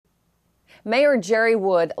Mayor Jerry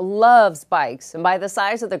Wood loves bikes, and by the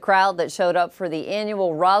size of the crowd that showed up for the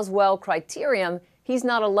annual Roswell Criterium, he's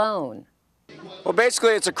not alone. Well,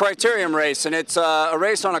 basically it's a criterium race, and it's a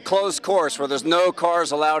race on a closed course where there's no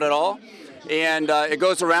cars allowed at all. And it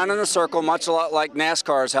goes around in a circle, much a lot like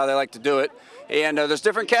NASCAR is how they like to do it. And there's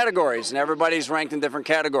different categories, and everybody's ranked in different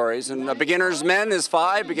categories. And beginners men is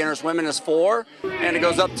 5, beginners women is 4, and it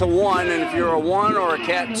goes up to 1. And if you're a 1 or a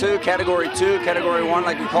Cat 2, Category 2, Category 1,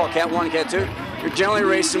 like we call it Cat 1, Cat 2, you're generally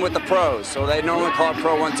racing with the pros, so they normally call it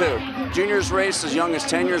Pro 1, 2. Juniors race as young as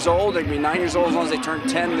 10 years old. They can be 9 years old as long as they turn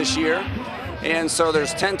 10 this year. And so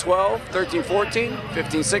there's 10, 12, 13, 14,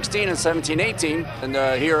 15, 16, and 17, 18. And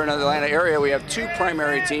here in the Atlanta area, we have 2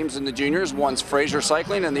 primary teams in the juniors. One's Fraser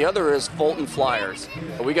Cycling, and the other is Fulton Flyers.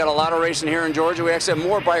 We got a lot of racing here in Georgia. We actually have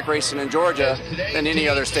more bike racing in Georgia than any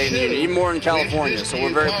other state in the union, even more in California. So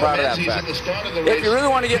we're very proud of that fact. If you really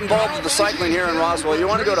want to get involved with the cycling here in Roswell, you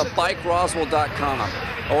want to go to bikeroswell.com.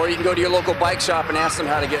 Or you can go to your local bike shop and ask them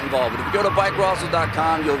how to get involved. But if you go to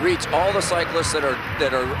bikeroswell.com, you'll reach all the cyclists that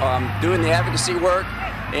are doing the advocacy work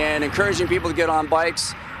and encouraging people to get on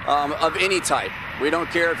bikes of any type. We don't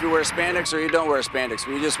care if you wear spandex or you don't wear spandex.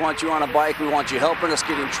 We just want you on a bike. We want you helping us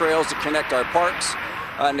getting trails to connect our parks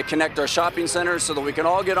and to connect our shopping centers so that we can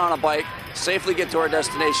all get on a bike, safely get to our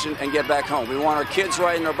destination, and get back home. We want our kids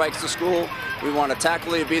riding their bikes to school. We want to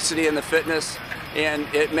tackle the obesity and the fitness. And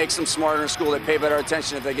it makes them smarter in school. They pay better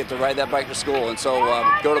attention if they get to ride that bike to school. And so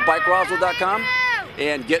go to bikeroswell.com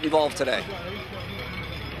and get involved today.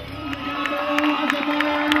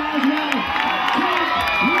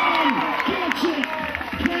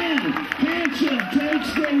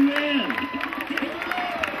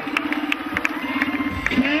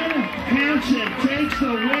 Takes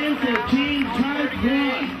the win for Team Type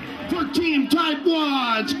 1. For Team Type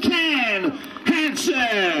 1's Ken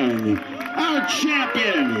Hansen, our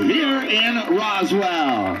champion here in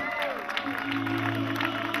Roswell.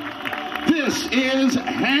 This is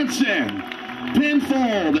Hansen,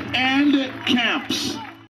 Pinfold, and Camps.